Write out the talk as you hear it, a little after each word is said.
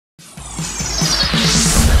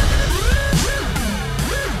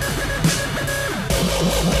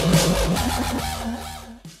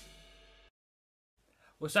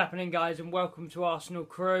What's happening, guys, and welcome to Arsenal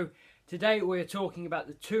Crew. Today we're talking about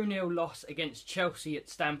the 2-0 loss against Chelsea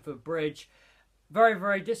at Stamford Bridge. Very,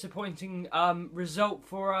 very disappointing result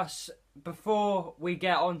for us. Before we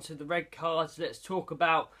get on to the red cards, let's talk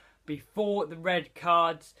about before the red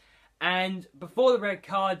cards. And before the red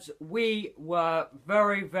cards, we were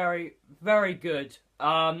very, very, very good.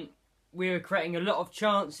 We were creating a lot of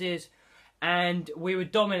chances and we were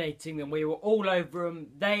dominating them. We were all over them.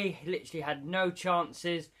 They literally had no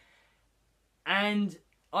chances. And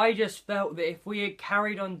I just felt that if we had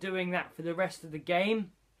carried on doing that for the rest of the game,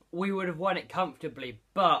 we would have won it comfortably.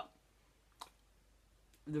 But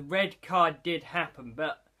the red card did happen.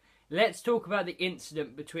 But let's talk about the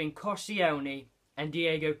incident between Koscielny and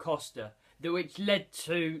Diego Costa, which led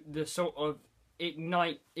to the sort of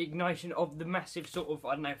ignition of the massive sort of,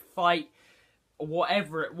 I don't know, fight, or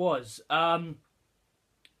whatever it was.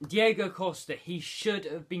 Diego Costa, he should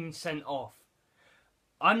have been sent off.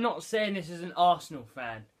 I'm not saying this as an Arsenal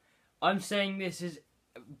fan. I'm saying this is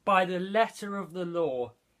by the letter of the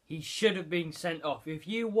law. He should have been sent off. If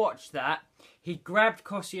you watch that, he grabbed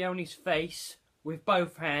Koscielny's face with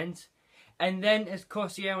both hands, and then as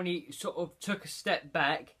Koscielny sort of took a step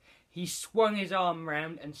back, he swung his arm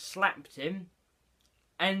round and slapped him.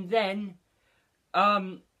 And then,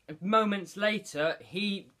 moments later,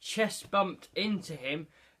 he chest bumped into him,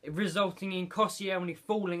 resulting in Koscielny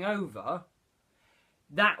falling over.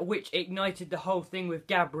 That which ignited the whole thing with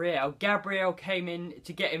Gabriel. Gabriel came in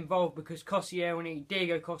to get involved because Koscielny,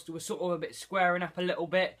 Diego Costa was sort of a bit squaring up a little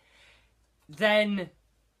bit. Then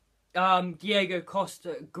Diego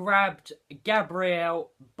Costa grabbed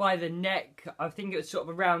Gabriel by the neck. I think it was sort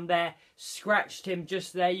of around there. Scratched him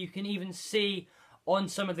just there. You can even see on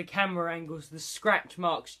some of the camera angles the scratch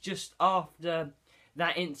marks just after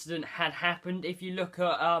that incident had happened. If you look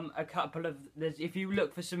at if you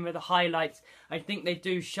look for some of the highlights, I think they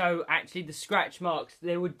do show actually the scratch marks.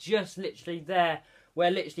 They were just literally there,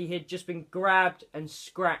 where literally he had just been grabbed and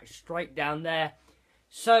scratched straight down there.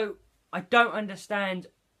 So I don't understand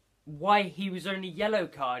why he was only yellow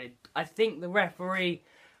carded. I think the referee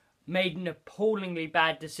made an appallingly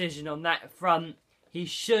bad decision on that front. He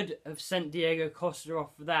should have sent Diego Costa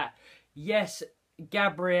off for that. Yes,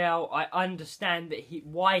 Gabriel, I understand that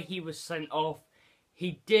why he was sent off.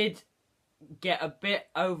 He did get a bit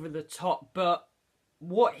over the top, but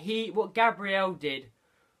what Gabriel did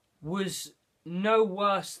was no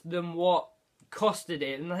worse than what Costa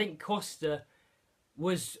did. And I think Costa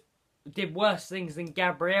did worse things than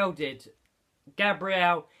Gabriel did.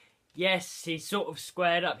 Gabriel, yes, he sort of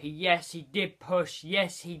squared up. Yes, he did push.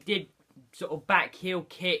 Yes, he did sort of back heel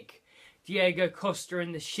kick Diego Costa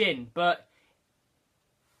in the shin, but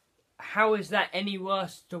how is that any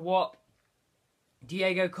worse to what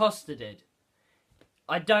Diego Costa did?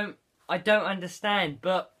 I don't understand.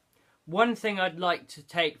 But one thing I'd like to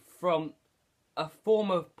take from a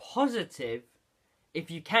form of positive,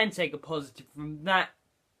 if you can take a positive from that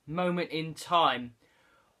moment in time,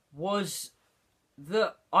 was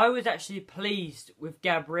that I was actually pleased with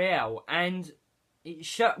Gabriel, and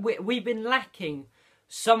we've been lacking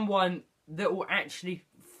someone that will actually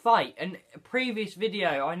fight. And a previous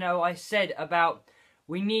video, I know I said about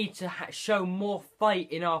we need to show more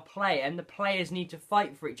fight in our play, and the players need to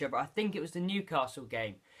fight for each other. I think it was the Newcastle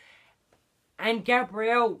game. And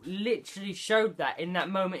Gabriel literally showed that in that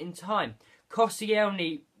moment in time.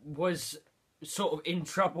 Koscielny was sort of in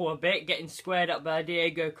trouble a bit, getting squared up by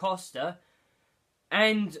Diego Costa.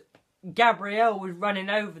 And Gabriel was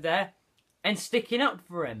running over there and sticking up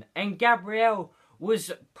for him. And Gabriel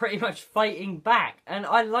was pretty much fighting back. And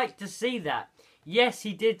I like to see that. Yes,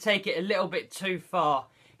 he did take it a little bit too far.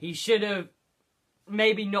 He should have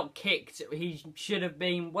maybe not kicked. He should have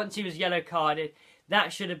been, once he was yellow carded,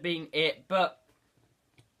 that should have been it. But,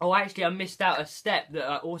 oh, actually, I missed out a step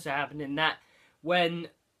that also happened in that, when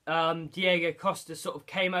Diego Costa sort of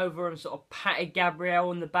came over and sort of patted Gabriel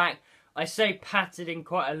on the back. I say patted in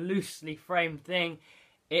quite a loosely framed thing.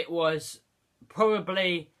 It was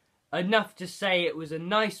probably enough to say it was a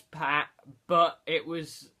nice pat, but it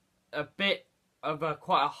was a bit of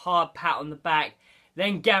quite a hard pat on the back.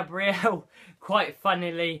 Then Gabriel, quite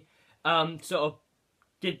funnily, sort of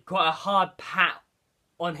did quite a hard pat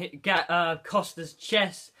on Costa's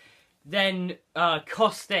chest. Then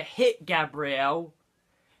Costa hit Gabriel,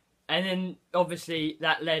 and then obviously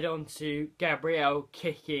that led on to Gabriel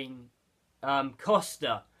kicking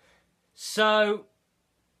Costa. So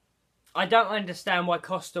I don't understand why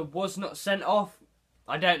Costa was not sent off.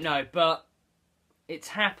 I don't know, but it's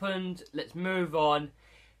happened. Let's move on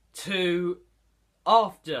to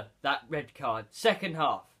after that red card, second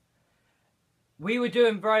half. We were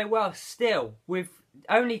doing very well still with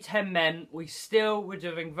only 10 men, we still were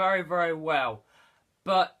doing very, very well.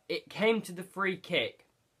 But it came to the free kick.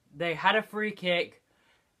 They had a free kick,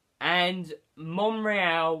 and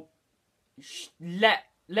Monreal let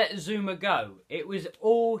Zuma go. It was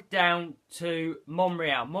all down to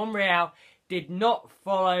Monreal. Monreal did not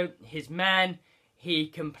follow his man. He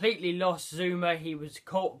completely lost Zuma. He was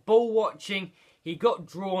caught ball watching. He got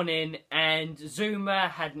drawn in, and Zuma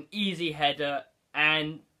had an easy header,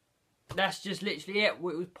 and that's just literally it. It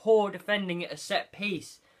was poor defending at a set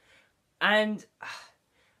piece. And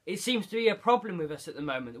it seems to be a problem with us at the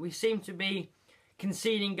moment. We seem to be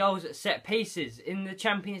conceding goals at set pieces. In the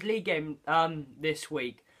Champions League game this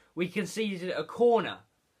week, we conceded a corner.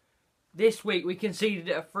 This week, we conceded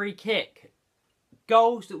a free kick.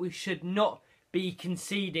 Goals that we should not be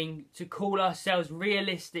conceding to call ourselves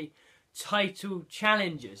realistic title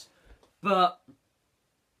challengers. But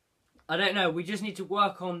I don't know, we just need to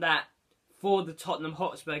work on that for the Tottenham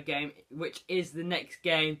Hotspur game, which is the next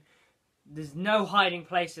game. There's no hiding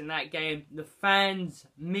place in that game. The fans,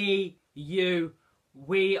 me, you,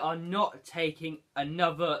 we are not taking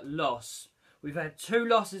another loss. We've had 2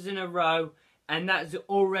 losses in a row, and that's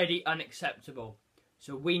already unacceptable.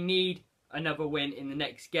 So we need another win in the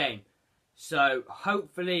next game. So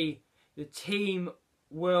hopefully the team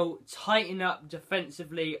will tighten up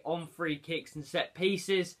defensively on free kicks and set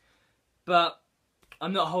pieces. But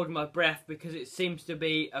I'm not holding my breath, because it seems to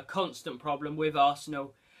be a constant problem with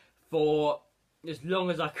Arsenal for as long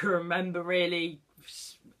as I can remember, really.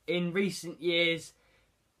 In recent years,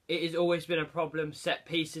 it has always been a problem, set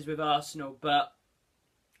pieces with Arsenal, but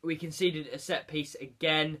we conceded a set piece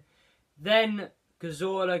again. Then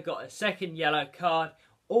Cazorla got a second yellow card,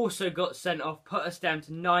 also got sent off, put us down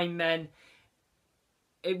to 9 men.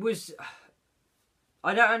 It was...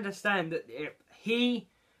 I don't understand that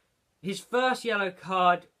his first yellow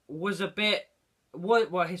card was a bit...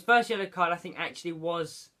 Well, his first yellow card, I think, actually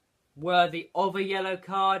was worthy of a yellow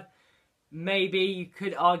card. Maybe you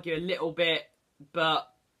could argue a little bit, but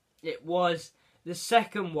it was. The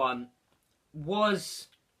second one was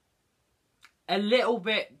a little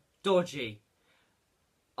bit dodgy.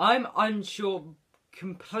 I'm unsure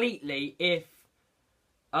completely if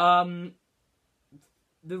the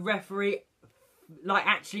referee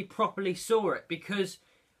actually properly saw it, because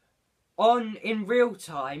in real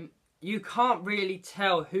time you can't really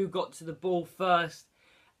tell who got to the ball first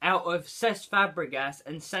out of Cesc Fabregas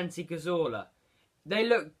and Santi Cazorla. They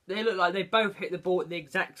look like they both hit the ball at the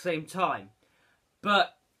exact same time.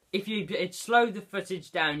 But if you slowed the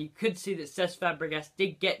footage down, you could see that Cesc Fabregas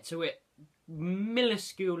did get to it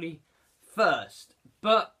minusculely first.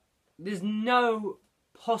 But there's no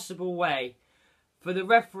possible way for the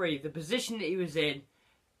referee, the position that he was in,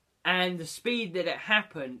 and the speed that it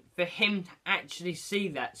happened, for him to actually see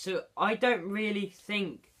that. So I don't really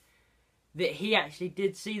think that he actually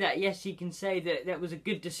did see that. Yes, you can say that that was a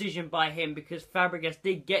good decision by him, because Fabregas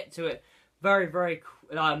did get to it very, very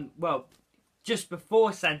well, just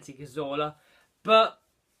before Santi Cazorla. But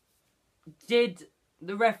did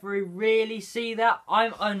the referee really see that?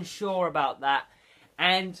 I'm unsure about that.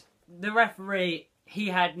 And the referee, he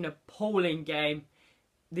had an appalling game.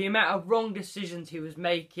 The amount of wrong decisions he was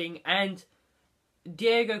making, and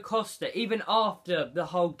Diego Costa, even after the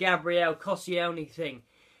whole Gabriel Koscielny thing,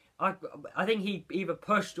 I think he either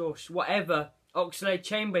pushed or whatever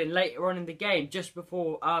Oxlade-Chamberlain later on in the game, just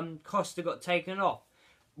before Costa got taken off,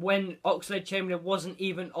 when Oxlade-Chamberlain wasn't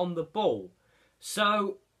even on the ball.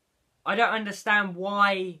 So I don't understand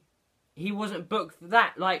why he wasn't booked for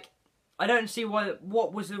that. Like, I don't see what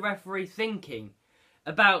was the referee thinking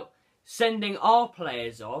about sending our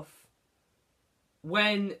players off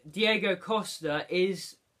when Diego Costa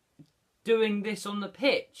is doing this on the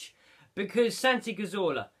pitch. Because Santi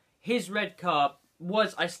Cazorla, his red card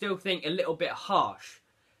was, I still think, a little bit harsh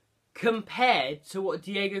compared to what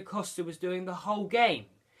Diego Costa was doing the whole game.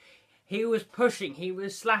 He was pushing, he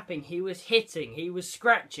was slapping, he was hitting, he was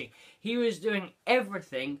scratching. He was doing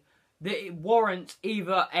everything that it warrants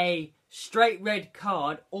either a straight red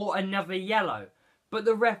card or another yellow. But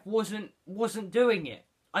the ref wasn't doing it.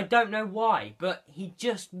 I don't know why, but he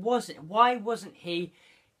just wasn't. Why wasn't he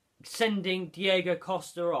sending Diego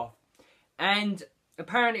Costa off? And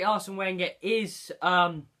apparently Arsene Wenger is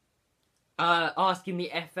asking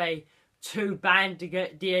the FA to ban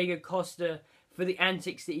Diego Costa for the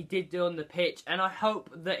antics that he did do on the pitch. And I hope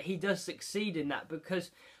that he does succeed in that,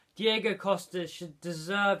 because Diego Costa should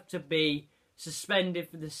deserve to be suspended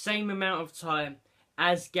for the same amount of time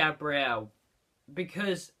as Gabriel.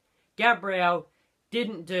 Because Gabriel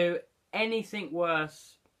didn't do anything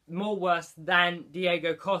more worse than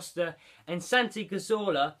Diego Costa. And Santi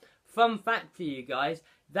Cazorla, fun fact for you guys,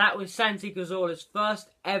 that was Santi Cazorla's first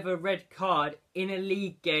ever red card in a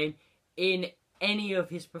league game in any of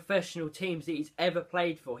his professional teams that he's ever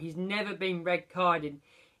played for. He's never been red carded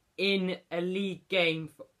in a league game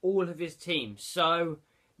for all of his teams. So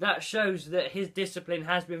that shows that his discipline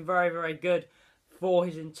has been very, very good for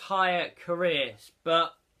his entire career.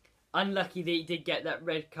 But unlucky that he did get that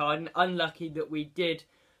red card, and unlucky that we did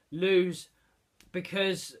lose,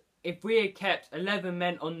 because if we had kept 11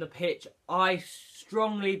 men on the pitch, I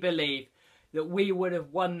strongly believe that we would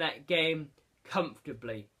have won that game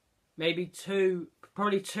comfortably. Maybe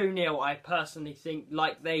probably 2-0, I personally think,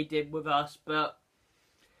 like they did with us. But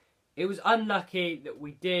it was unlucky that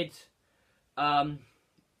we did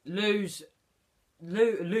lose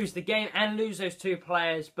the game and lose those 2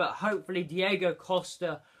 players. But hopefully Diego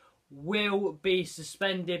Costa will be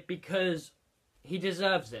suspended, because he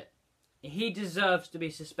deserves it. He deserves to be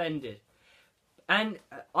suspended. And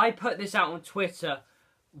I put this out on Twitter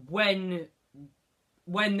when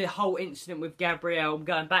the whole incident with Gabriel, I'm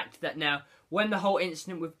going back to that now, when the whole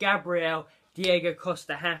incident with Gabriel Diego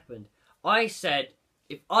Costa happened. I said,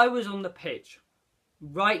 if I was on the pitch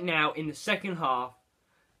right now in the second half,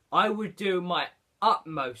 I would do my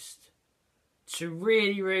utmost to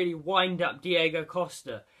really, really wind up Diego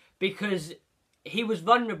Costa, because he was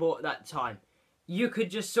vulnerable at that time. You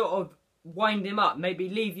could just sort of wind him up, maybe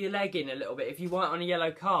leave your leg in a little bit if you weren't on a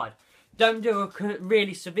yellow card. Don't do a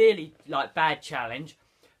really severely bad challenge,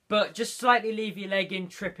 but just slightly leave your leg in,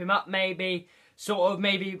 trip him up maybe,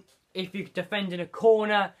 maybe if you're defending a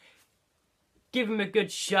corner, give him a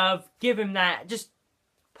good shove, give him that, just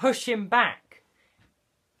push him back.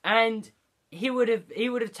 And he would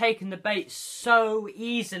have taken the bait so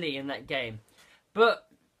easily in that game. But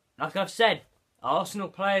like I've said, Arsenal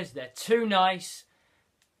players, they're too nice.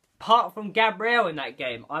 Apart from Gabriel in that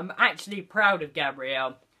game, I'm actually proud of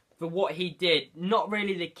Gabriel for what he did. Not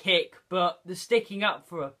really the kick, but the sticking up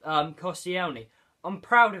for Koscielny. I'm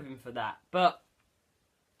proud of him for that, but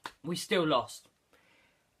we still lost.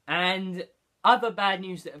 And other bad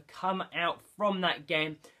news that have come out from that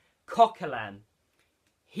game, Coquelin.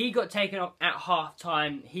 He got taken off at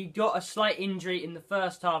half-time. He got a slight injury in the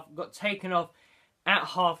first half, got taken off at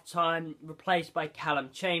half-time, replaced by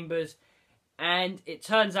Callum Chambers. And it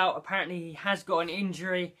turns out apparently he has got an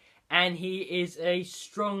injury, and he is a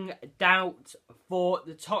strong doubt for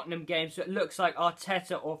the Tottenham game. So it looks like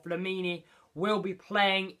Arteta or Flamini will be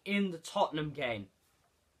playing in the Tottenham game.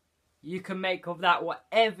 You can make of that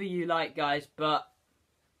whatever you like, guys, but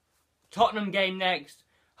Tottenham game next.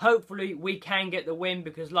 Hopefully we can get the win,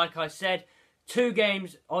 because like I said, 2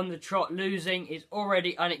 games on the trot losing is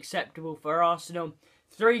already unacceptable for Arsenal.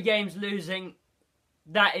 3 games losing,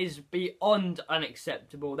 that is beyond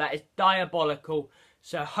unacceptable. That is diabolical.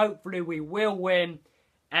 So hopefully we will win,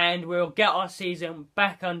 and we'll get our season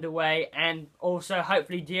back underway, and also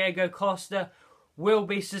hopefully Diego Costa will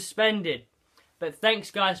be suspended. But thanks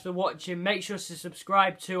guys for watching. Make sure to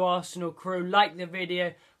subscribe to Arsenal Crew, like the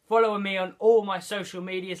video, follow me on all my social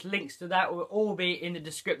medias. Links to that will all be in the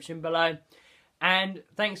description below. And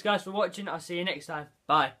thanks guys for watching. I'll see you next time.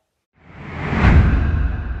 Bye.